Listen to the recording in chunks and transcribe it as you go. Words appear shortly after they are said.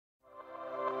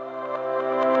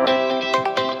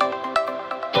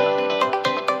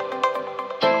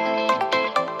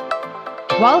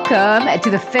Welcome to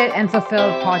the Fit and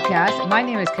Fulfilled podcast. My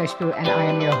name is Kushbu and I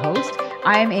am your host.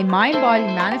 I am a mind-body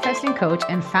manifesting coach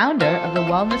and founder of the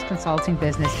wellness consulting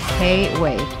business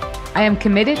K-Wave. I am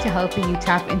committed to helping you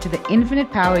tap into the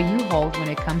infinite power you hold when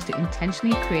it comes to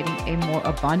intentionally creating a more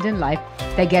abundant life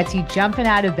that gets you jumping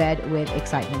out of bed with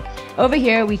excitement. Over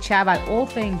here, we chat about all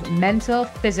things mental,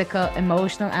 physical,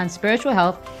 emotional, and spiritual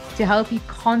health to help you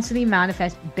constantly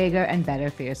manifest bigger and better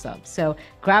for yourself. So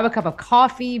grab a cup of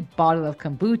coffee, bottle of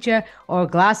kombucha, or a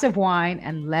glass of wine,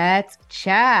 and let's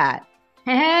chat.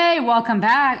 Hey, welcome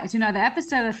back to another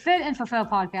episode of Fit and Fulfill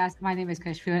podcast. My name is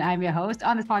Kushbu and I'm your host.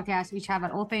 On this podcast, we chat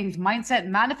about all things mindset,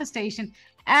 manifestation,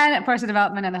 and personal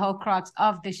development. And the whole crux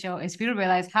of this show is for you to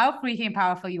realize how freaking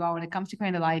powerful you are when it comes to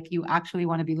creating the life you actually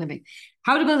want to be living.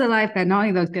 How to build a life that not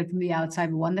only looks good from the outside,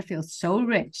 but one that feels so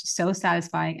rich, so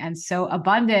satisfying, and so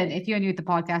abundant. If you're new to the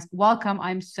podcast, welcome.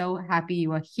 I'm so happy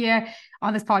you are here.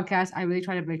 On this podcast, I really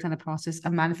try to break down the process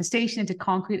of manifestation into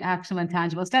concrete, actionable, and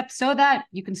tangible steps so that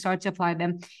you can start to apply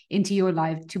them into your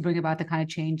life to bring about the kind of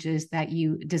changes that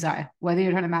you desire. Whether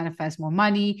you're trying to manifest more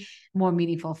money, more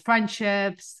meaningful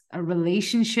friendships, a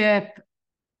relationship,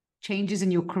 changes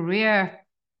in your career,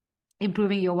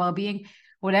 improving your well-being,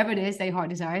 whatever it is that your heart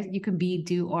desires, you can be,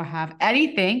 do, or have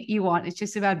anything you want. It's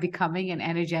just about becoming an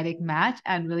energetic match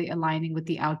and really aligning with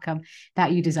the outcome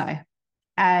that you desire.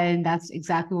 And that's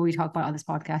exactly what we talk about on this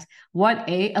podcast. What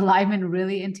alignment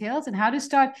really entails and how to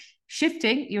start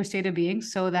shifting your state of being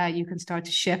so that you can start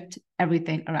to shift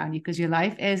everything around you, because your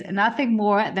life is nothing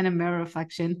more than a mirror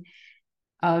reflection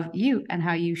of you and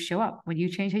how you show up. When you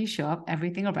change how you show up,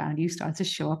 everything around you starts to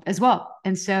show up as well.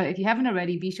 And so if you haven't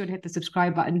already, be sure to hit the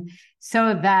subscribe button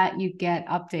so that you get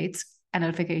updates and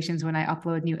notifications when I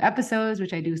upload new episodes,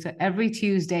 which I do so every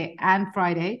Tuesday and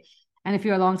Friday. And if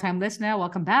you're a long-time listener,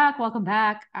 welcome back. Welcome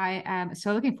back. I am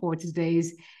so looking forward to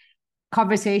today's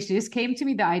conversation. This came to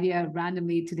me, the idea,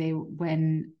 randomly today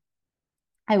when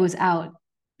I was out.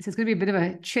 So it's going to be a bit of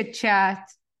a chit chat,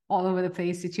 all over the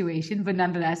place situation, but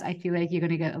nonetheless, I feel like you're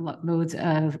going to get loads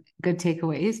of good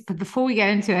takeaways. But before we get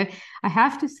into it, I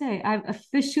have to say I've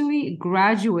officially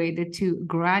graduated to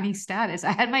granny status.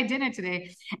 I had my dinner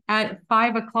today at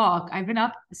 5 o'clock. I've been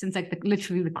up since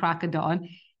literally the crack of dawn,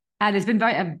 and it's been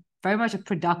very much a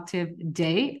productive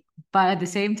day. But at the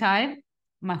same time,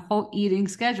 my whole eating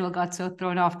schedule got so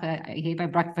thrown off because I ate my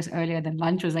breakfast earlier, then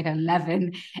lunch was like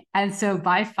 11, and so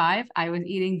by 5 I was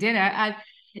eating dinner. And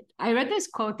I read this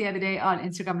quote the other day on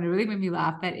Instagram and it really made me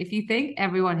laugh, that if you think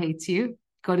everyone hates you,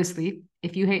 go to sleep.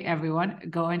 If you hate everyone,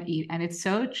 go and eat. And it's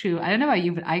so true. I don't know about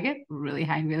you, but I get really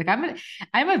hangry. Like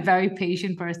I'm a very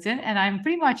patient person and I'm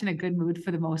pretty much in a good mood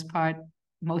for the most part,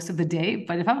 most of the day.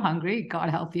 But if I'm hungry, God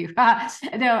help you. No,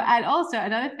 and also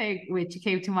another thing which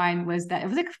came to mind was that it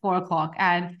was like 4 o'clock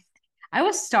and I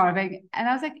was starving and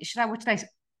I was like,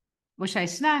 what should I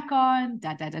snack on?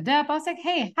 But I was like,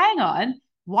 hey, hang on,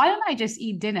 why don't I just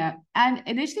eat dinner? And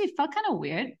initially it felt kind of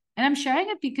weird. And I'm sharing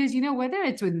it because, whether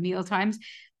it's with meal times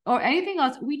or anything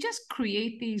else, we just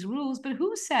create these rules. But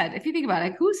who said, if you think about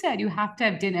it, like who said you have to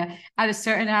have dinner at a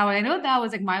certain hour? I know that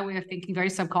was like my way of thinking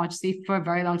very subconsciously for a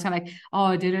very long time. Like,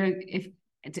 oh, dinner, if,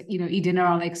 eat dinner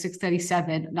around like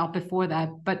 6:37, not before that.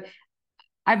 But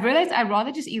I've realized I'd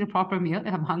rather just eat a proper meal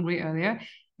if I'm hungry earlier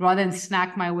rather than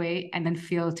snack my way and then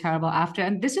feel terrible after.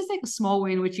 And this is like a small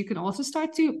way in which you can also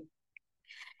start to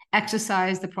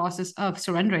exercise the process of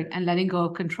surrendering and letting go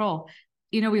of control.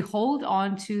 We hold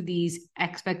on to these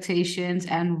expectations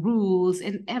and rules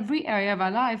in every area of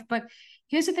our life. But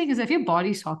here's the thing is, if your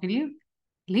body's talking to you,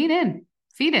 lean in,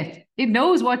 feed it. It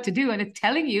knows what to do and it's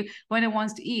telling you when it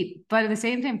wants to eat. But at the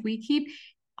same time, if we keep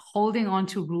holding on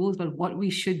to rules about what we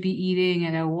should be eating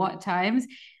and at what times,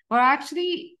 we're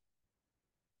actually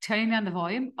turning down the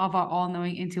volume of our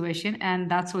all-knowing intuition. And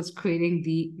that's what's creating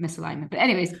the misalignment. But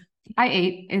anyways, I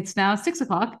ate. It's now 6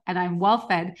 o'clock and I'm well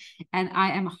fed and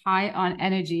I am high on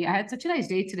energy. I had such a nice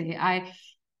day today. I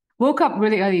woke up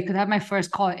really early because I had my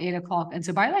first call at 8 o'clock. And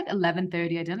so by like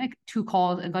 11:30, I did like 2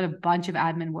 calls and got a bunch of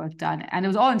admin work done. And it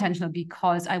was all intentional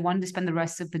because I wanted to spend the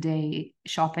rest of the day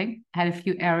shopping. I had a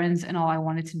few errands and all I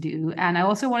wanted to do. And I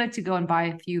also wanted to go and buy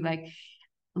a few like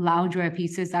loungewear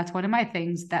pieces. That's one of my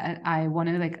things that I want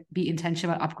to like be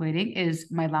intentional about upgrading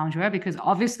is my loungewear, because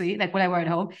obviously like what I wear at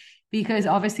home, because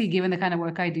obviously given the kind of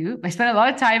work I do, I spend a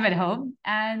lot of time at home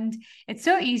and it's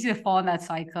so easy to fall in that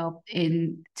cycle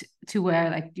to wear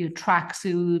like track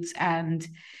suits and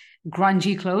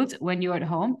grungy clothes when you're at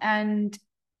home. And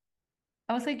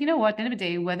I was like, you know what, at the end of the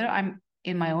day, whether I'm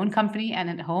in my own company and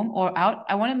at home or out,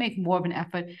 I want to make more of an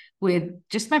effort with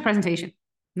just my presentation,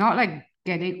 not like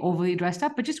getting overly dressed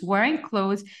up, but just wearing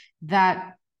clothes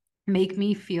that make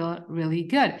me feel really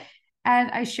good.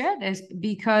 And I share this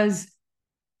because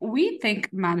we think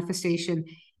manifestation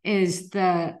is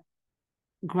the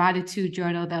gratitude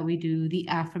journal that we do, the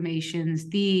affirmations,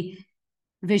 the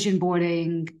vision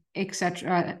boarding,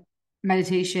 etc.,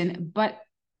 meditation, but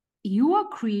you are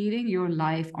creating your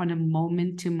life on a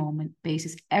moment to moment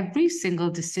basis. Every single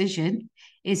decision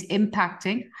is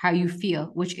impacting how you feel,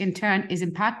 which in turn is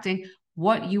impacting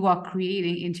what you are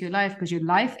creating into your life, because your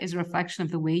life is a reflection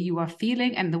of the way you are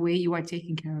feeling and the way you are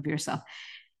taking care of yourself.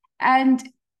 And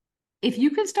if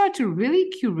you can start to really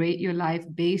curate your life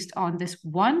based on this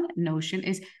one notion,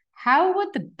 is how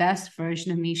would the best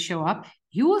version of me show up,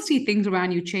 you will see things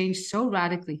around you change so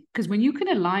radically. Because when you can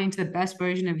align to the best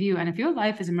version of you, and if your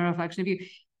life is a mirror reflection of you,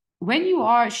 when you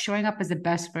are showing up as the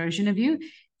best version of you,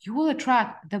 you will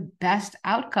attract the best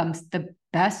outcomes, the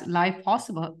best life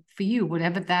possible for you,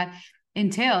 whatever that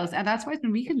entails. And that's why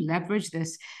we can leverage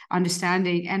this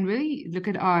understanding and really look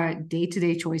at our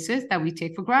day-to-day choices that we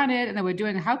take for granted and that we're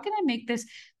doing. How can I make this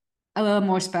a little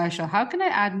more special? How can I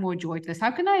add more joy to this?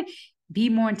 How can I be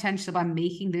more intentional about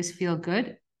making this feel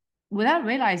good? Without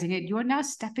realizing it, you're now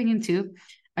stepping into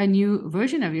a new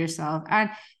version of yourself. And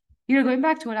going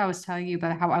back to what I was telling you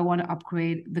about how I want to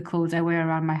upgrade the clothes I wear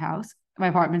around my house, my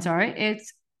apartment, sorry,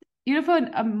 it's for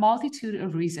a multitude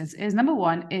of reasons. Is number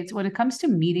one, it's when it comes to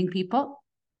meeting people,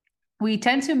 we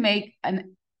tend to make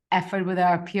an effort with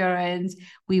our appearance.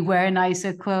 We wear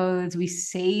nicer clothes. We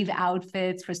save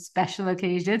outfits for special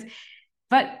occasions.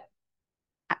 But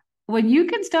when you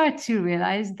can start to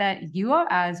realize that you are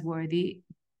as worthy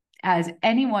as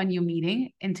anyone you're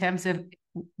meeting in terms of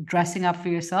dressing up for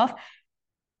yourself,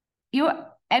 you're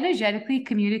energetically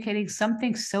communicating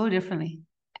something so differently.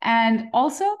 And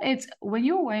also, it's when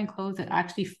you're wearing clothes that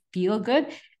actually feel good,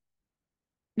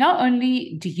 not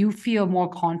only do you feel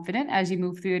more confident as you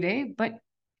move through your day, but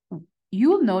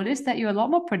you'll notice that you're a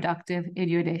lot more productive in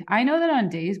your day. I know that on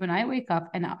days when I wake up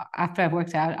and after I've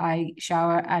worked out, I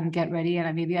shower and get ready, and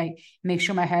I make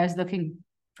sure my hair is looking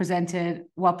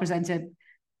well presented,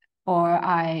 or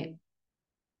I'm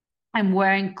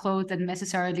wearing clothes that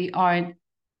necessarily aren't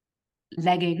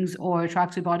leggings or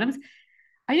tracksuit bottoms.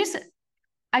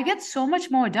 I get so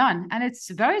much more done. And it's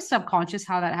very subconscious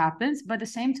how that happens. But at the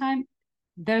same time,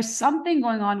 there's something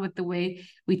going on with the way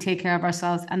we take care of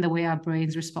ourselves and the way our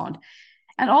brains respond.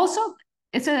 And also,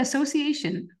 it's an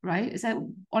association, right? Is that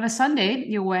on a Sunday,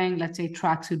 you're wearing, let's say,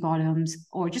 tracksuit bottoms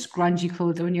or just grungy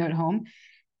clothes when you're at home.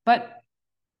 But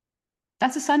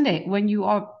that's a Sunday when you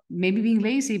are maybe being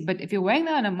lazy. But if you're wearing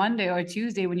that on a Monday or a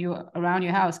Tuesday when you're around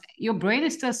your house, your brain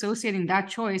is still associating that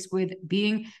choice with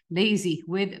being lazy,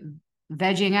 with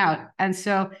vegging out. And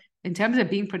so in terms of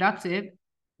being productive,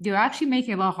 you're actually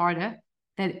making it a lot harder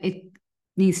than it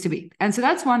needs to be. And so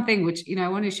that's one thing which, I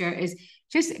want to share is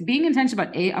just being intentional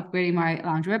about upgrading my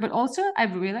loungewear. But also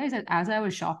I've realized that as I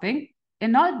was shopping,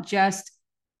 and not just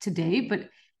today, but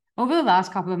over the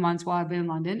last couple of months while I've been in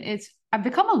London, I've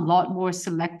become a lot more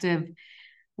selective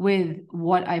with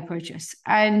what I purchase.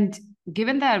 And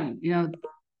given that,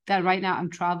 that right now I'm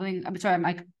traveling,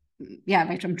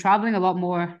 I'm traveling a lot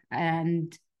more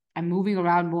and I'm moving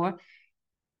around more.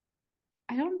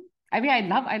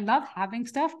 I love having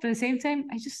stuff, but at the same time,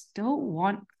 I just don't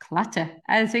want clutter.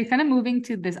 And so kind of moving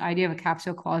to this idea of a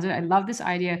capsule closet. I love this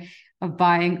idea of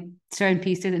buying certain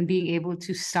pieces and being able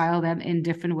to style them in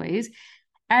different ways.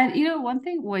 And, one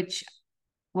thing which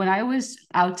when I was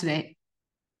out today,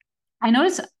 I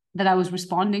noticed that I was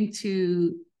responding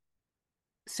to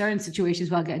certain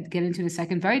situations, well, I'll get into in a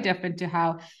second, very different to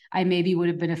how I maybe would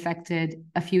have been affected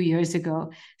a few years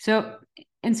ago. So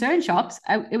in certain shops,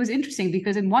 it was interesting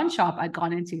because in one shop I'd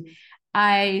gone into,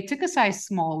 I took a size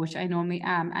small, which I normally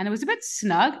am, and it was a bit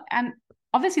snug. And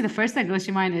obviously the first thing that goes to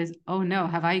your mind is, oh no,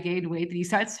 have I gained weight? And you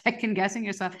start second guessing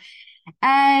yourself.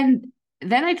 And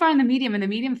then I tried the medium and the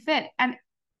medium fit. And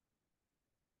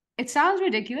it sounds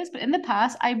ridiculous, but in the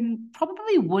past, I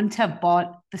probably wouldn't have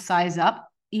bought the size up,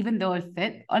 even though it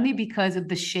fit, only because of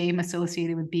the shame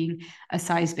associated with being a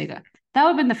size bigger. That would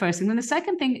have been the first thing. Then the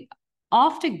second thing,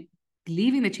 after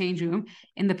leaving the change room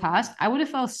in the past, I would have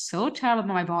felt so terrible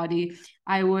about my body.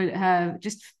 I would have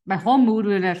my whole mood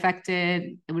would have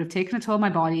affected. It would have taken a toll on my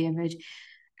body image.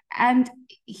 And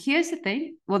here's the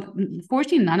thing. Well,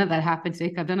 fortunately, none of that happened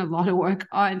today. I've done a lot of work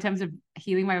in terms of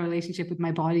healing my relationship with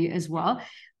my body as well.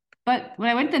 But when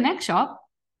I went to the next shop,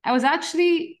 I was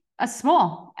actually a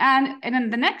small. And in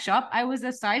the next shop, I was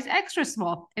a size extra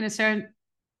small in a certain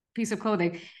piece of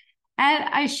clothing. And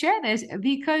I share this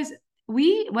because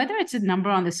whether it's a number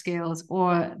on the scales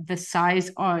or the size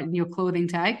on your clothing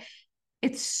tag,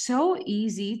 it's so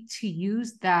easy to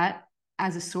use that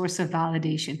as a source of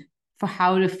validation for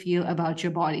how to feel about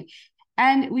your body.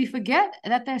 And we forget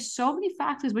that there's so many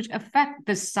factors which affect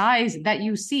the size that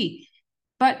you see.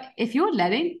 But if you're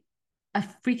letting a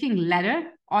freaking letter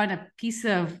on a piece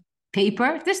of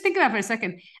paper, just think about it for a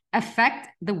second, affect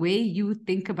the way you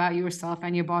think about yourself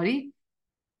and your body,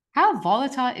 how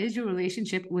volatile is your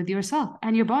relationship with yourself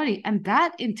and your body? And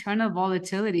that internal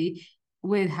volatility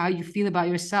with how you feel about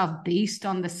yourself based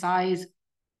on the size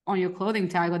on your clothing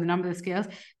tag or the number of scales,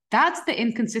 that's the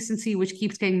inconsistency which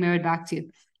keeps getting mirrored back to you.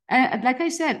 And like I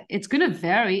said, it's going to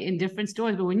vary in different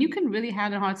stores, but when you can really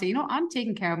hand on heart say, I'm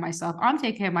taking care of myself, I'm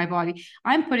taking care of my body,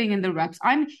 I'm putting in the reps,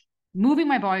 I'm moving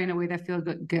my body in a way that feels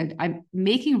good. I'm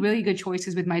making really good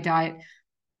choices with my diet.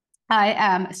 I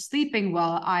am sleeping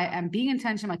well. I am being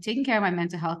intentional about taking care of my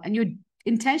mental health. And you're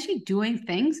intentionally doing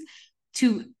things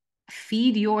to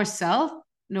feed yourself,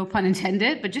 no pun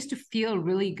intended, but just to feel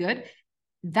really good.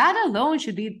 That alone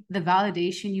should be the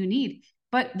validation you need.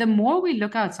 But the more we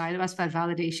look outside of us for that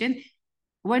validation,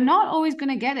 we're not always going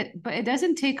to get it, but it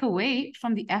doesn't take away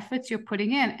from the efforts you're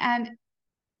putting in. And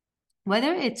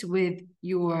whether it's with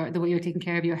the way you're taking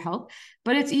care of your health,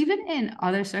 but it's even in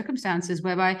other circumstances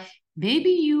whereby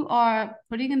maybe you are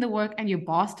putting in the work and your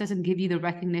boss doesn't give you the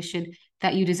recognition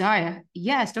that you desire.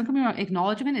 Yes, don't get me wrong,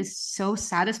 acknowledgement is so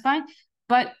satisfying,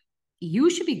 but you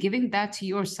should be giving that to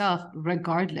yourself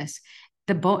regardless.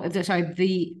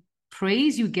 The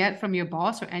praise you get from your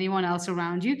boss or anyone else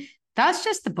around you, that's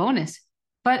just the bonus.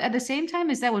 But at the same time,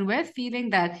 is that when we're feeling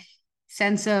that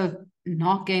sense of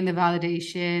not getting the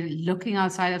validation, looking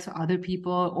outside of other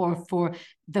people, or for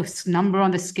the number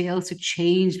on the scales to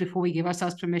change before we give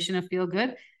ourselves permission to feel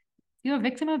good, you're a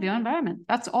victim of your environment.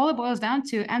 That's all it boils down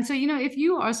to. And so, if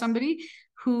you are somebody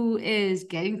who is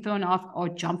getting thrown off or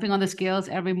jumping on the scales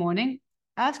every morning,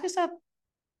 ask yourself,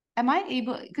 am I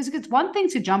able, because it's one thing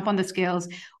to jump on the scales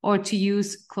or to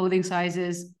use clothing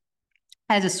sizes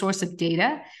as a source of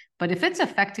data, but if it's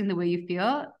affecting the way you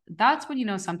feel, that's when you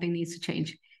know something needs to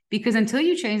change. Because until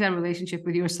you change that relationship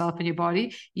with yourself and your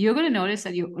body, you're going to notice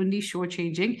that you're only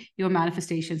shortchanging your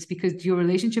manifestations, because your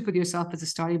relationship with yourself is the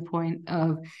starting point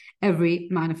of every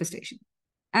manifestation.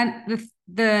 And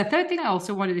the third thing I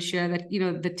also wanted to share, that,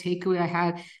 the takeaway I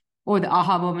had, or the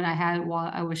aha moment I had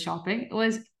while I was shopping,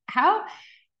 was how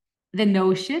the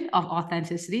notion of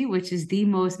authenticity, which is the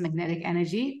most magnetic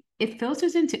energy, it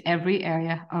filters into every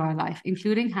area of our life,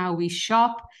 including how we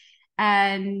shop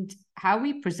and how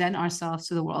we present ourselves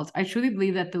to the world. I truly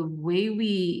believe that the way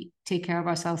we take care of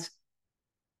ourselves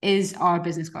is our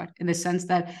business card, in the sense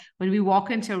that when we walk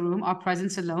into a room, our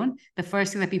presence alone, the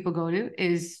first thing that people go to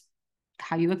is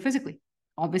how you look physically.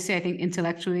 Obviously, I think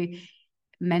intellectually,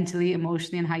 mentally,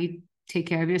 emotionally, and how you take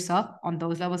care of yourself on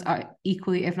those levels are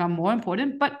equally, if not more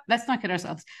important. But let's not kid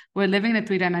ourselves. We're living in a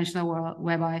three-dimensional world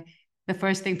whereby the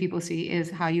first thing people see is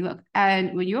how you look.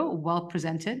 And when you're well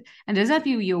presented, and doesn't have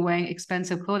you're wearing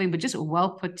expensive clothing, but just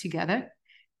well put together,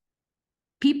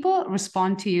 people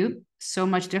respond to you so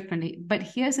much differently. But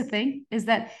here's the thing, is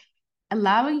that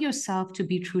allowing yourself to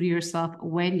be true to yourself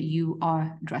when you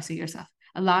are dressing yourself,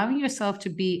 allowing yourself to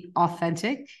be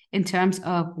authentic in terms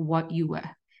of what you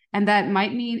wear. And that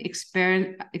might mean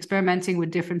experimenting with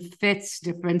different fits,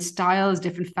 different styles,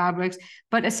 different fabrics,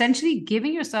 but essentially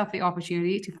giving yourself the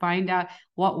opportunity to find out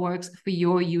what works for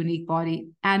your unique body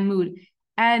and mood.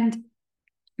 And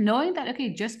knowing that,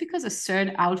 okay, just because a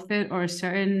certain outfit or a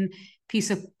certain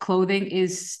piece of clothing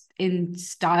is in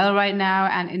style right now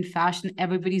and in fashion,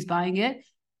 everybody's buying it.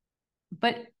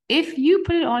 But if you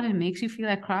put it on and it makes you feel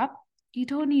like crap, you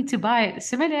don't need to buy it.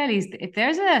 Similarly, if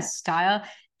there's a style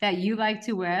that you like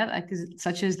to wear, like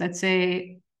such as, let's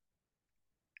say,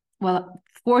 well,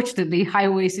 fortunately,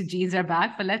 high-waisted jeans are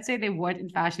back, but let's say they weren't in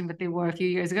fashion, but they were a few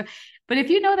years ago. But if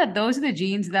you know that those are the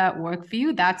jeans that work for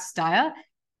you, that style,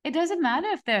 it doesn't matter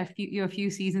if you're a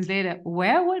few seasons later.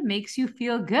 Wear what makes you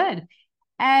feel good,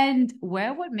 and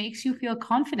wear what makes you feel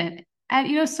confident.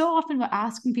 And so often we're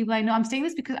asking people, I know I'm saying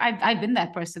this because I've been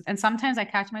that person. And sometimes I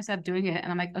catch myself doing it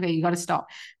and I'm like, okay, you got to stop.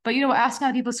 But we're asking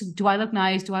other people, so do I look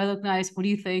nice? Do I look nice? What do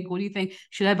you think? What do you think?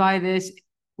 Should I buy this?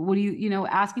 What do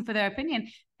asking for their opinion.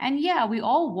 And yeah, we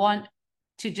all want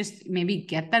to just maybe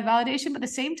get that validation. But at the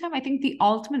same time, I think the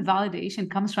ultimate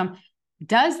validation comes from,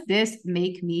 does this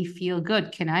make me feel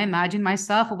good? Can I imagine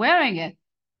myself wearing it?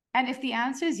 And if the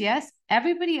answer is yes,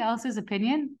 everybody else's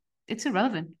opinion, it's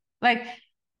irrelevant. Like,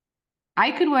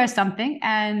 I could wear something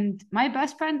and my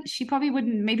best friend, she probably would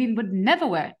never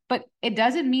wear it. But it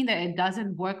doesn't mean that it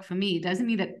doesn't work for me. It doesn't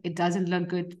mean that it doesn't look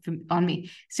good on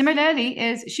me. Similarly,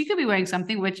 is she could be wearing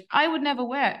something which I would never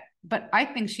wear, but I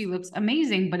think she looks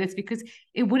amazing, but it's because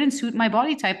it wouldn't suit my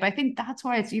body type. I think that's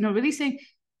why it's, really saying,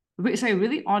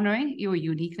 really honoring your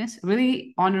uniqueness,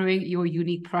 really honoring your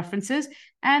unique preferences,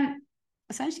 and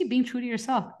essentially being true to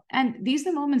yourself. And these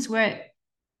are the moments where,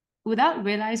 without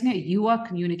realizing it, you are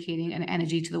communicating an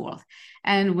energy to the world.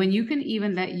 And when you can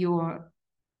even let your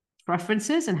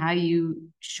preferences and how you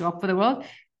show up for the world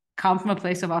come from a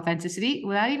place of authenticity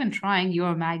without even trying,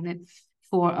 you're a magnet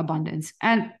for abundance.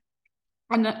 And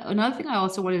another thing I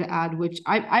also wanted to add, which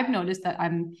I've noticed that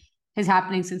I'm is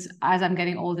happening since as I'm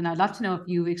getting older, and I'd love to know if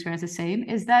you've experienced the same,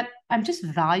 is that I'm just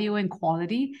valuing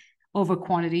quality over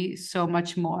quantity so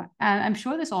much more. And I'm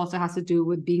sure this also has to do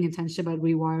with being intentional about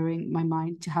rewiring my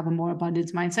mind to have a more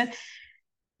abundance mindset.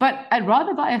 But I'd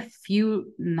rather buy a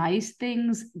few nice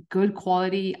things, good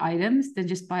quality items, than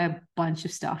just buy a bunch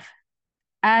of stuff.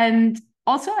 And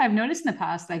also, I've noticed in the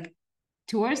past, like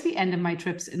towards the end of my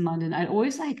trips in London, I'd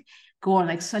always like go on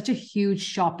like such a huge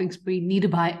shopping spree, need to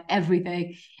buy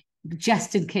everything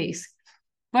just in case.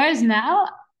 Whereas now,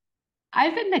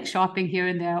 I've been like shopping here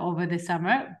and there over the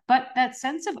summer, but that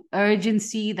sense of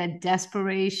urgency, that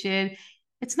desperation,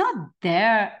 it's not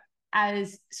there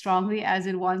as strongly as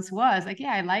it once was. Like,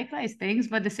 yeah, I like nice things,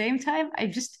 but at the same time,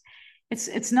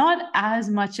 it's not as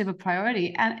much of a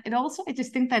priority. And it also, I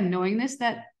just think that knowing this,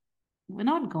 that we're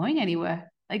not going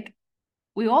anywhere. Like,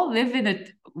 we all live in a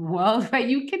world where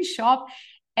you can shop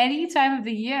any time of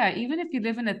the year, even if you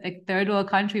live in a like third world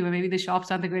country where maybe the shops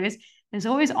aren't the greatest. There's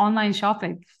always online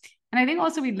shopping, and I think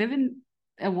also we live in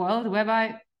a world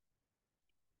whereby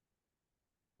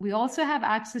we also have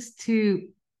access to,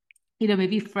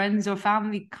 maybe friends or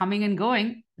family coming and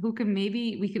going who can,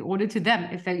 maybe we can order to them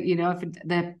if they, if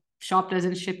the shop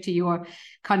doesn't ship to your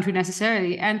country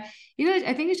necessarily. And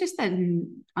I think it's just that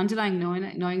underlying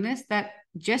knowing this, that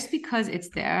just because it's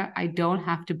there, I don't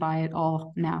have to buy it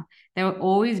all now. There will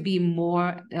always be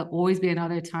more, there'll always be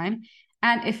another time.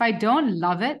 And if I don't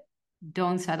love it,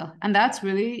 don't settle. And that's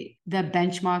really the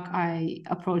benchmark I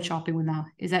approach shopping with now,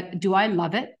 is that, do I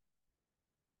love it?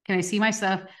 Can I see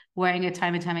myself wearing it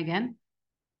time and time again?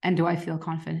 And do I feel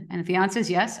confident? And if the answer is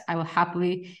yes, I will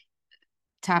happily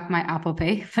tap my Apple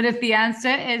Pay. But if the answer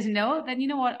is no, then you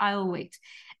know what? I'll wait.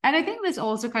 And I think this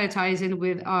also kind of ties in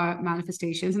with our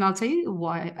manifestations. And I'll tell you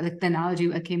why, like the analogy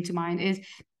that came to mind is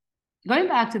going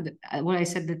back to what I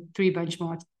said, the three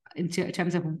benchmarks in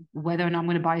terms of whether or not I'm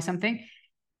going to buy something.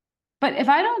 But if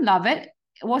I don't love it,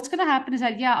 what's going to happen is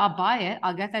that, yeah, I'll buy it.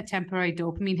 I'll get that temporary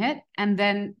dopamine hit. And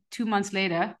then 2 months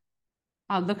later,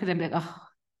 I'll look at them like, oh,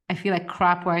 I feel like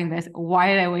crap wearing this. Why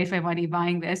did I waste my money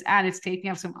buying this? And it's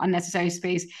taking up some unnecessary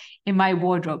space in my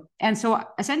wardrobe. And so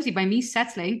essentially by me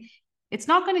settling, it's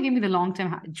not going to give me the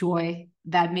long-term joy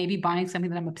that maybe buying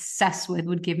something that I'm obsessed with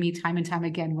would give me time and time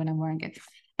again when I'm wearing it.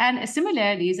 And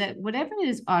similarly is that whatever it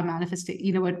is our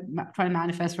manifestation, we're trying to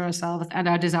manifest for ourselves and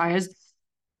our desires,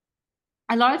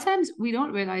 a lot of times we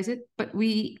don't realize it, but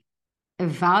we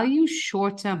value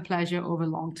short-term pleasure over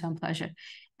long-term pleasure.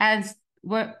 And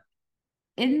we're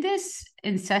in this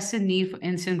incessant need for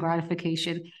instant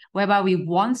gratification, whereby we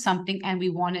want something and we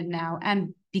want it now.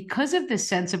 And because of this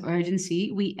sense of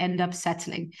urgency, we end up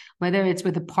settling, whether it's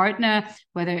with a partner,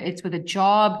 whether it's with a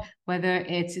job, whether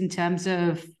it's in terms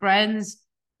of friends,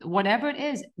 whatever it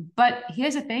is. But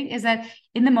here's the thing, is that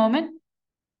in the moment,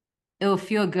 it'll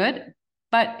feel good,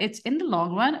 but it's in the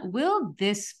long run, will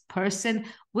this person,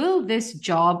 will this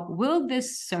job, will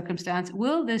this circumstance,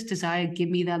 will this desire give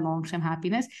me that long-term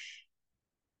happiness?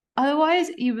 Otherwise,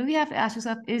 you really have to ask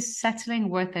yourself, is settling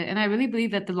worth it? And I really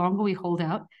believe that the longer we hold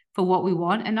out for what we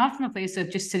want, and not from a place of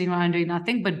just sitting around doing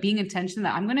nothing, but being intentional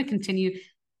that I'm going to continue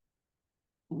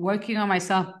working on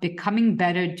myself, becoming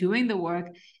better, doing the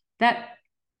work, that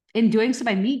in doing so,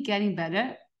 by me getting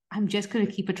better, I'm just going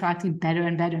to keep attracting better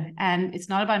and better. And it's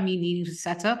not about me needing to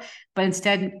settle, but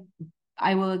instead,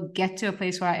 I will get to a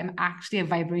place where I am actually a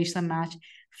vibrational match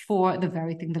for the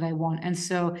very thing that I want. And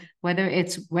so whether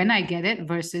it's when I get it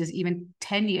versus even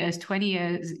 10 years, 20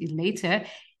 years later,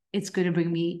 it's going to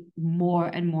bring me more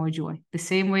and more joy. The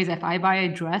same way as if I buy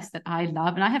a dress that I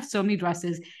love, and I have so many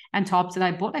dresses and tops that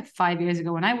I bought like 5 years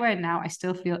ago. When I wear it now, I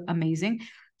still feel amazing.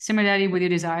 Similarly with your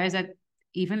desires, that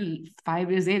even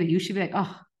 5 years later, you should be like,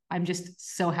 oh, I'm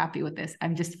just so happy with this.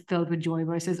 I'm just filled with joy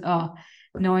versus, oh,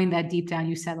 knowing that deep down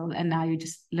you settled and now you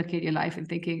just look at your life and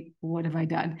thinking, what have I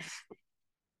done?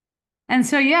 And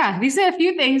so, yeah, these are a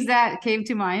few things that came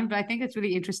to mind, but I think it's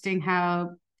really interesting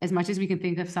how, as much as we can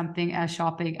think of something as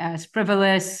shopping as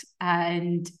frivolous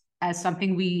and as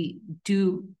something we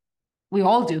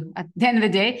all do at the end of the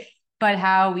day, but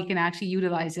how we can actually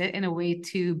utilize it in a way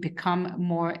to become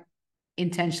more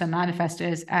intentional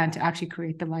manifestors and to actually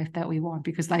create the life that we want.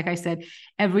 Because like I said,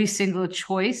 every single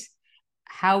choice,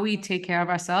 how we take care of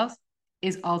ourselves,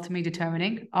 is ultimately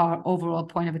determining our overall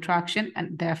point of attraction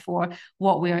and therefore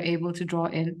what we are able to draw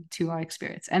into our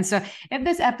experience. And so if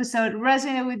this episode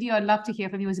resonated with you, I'd love to hear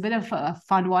from you. It was a bit of a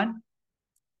fun one.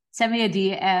 Send me a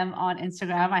DM on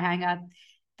Instagram. I hang out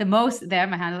the most there.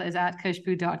 My handle is at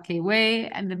kushbu.kway.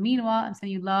 And in the meanwhile, I'm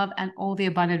sending you love and all the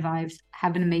abundant vibes.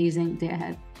 Have an amazing day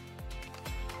ahead.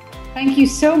 Thank you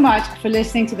so much for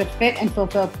listening to the Fit and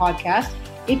Fulfill podcast.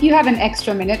 If you have an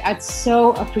extra minute, I'd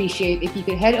so appreciate if you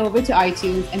could head over to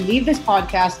iTunes and leave this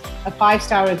podcast a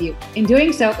 5-star review. In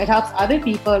doing so, it helps other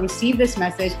people receive this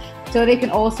message so they can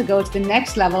also go to the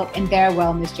next level in their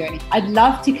wellness journey. I'd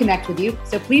love to connect with you.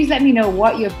 So please let me know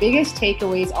what your biggest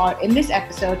takeaways are in this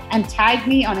episode and tag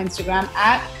me on Instagram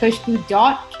at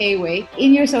kushbu.kway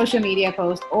in your social media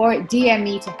post, or DM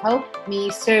me to help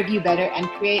me serve you better and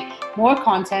create more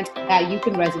content that you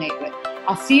can resonate with.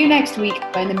 I'll see you next week,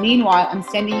 but in the meanwhile, I'm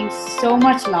sending you so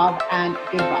much love and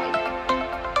good vibes.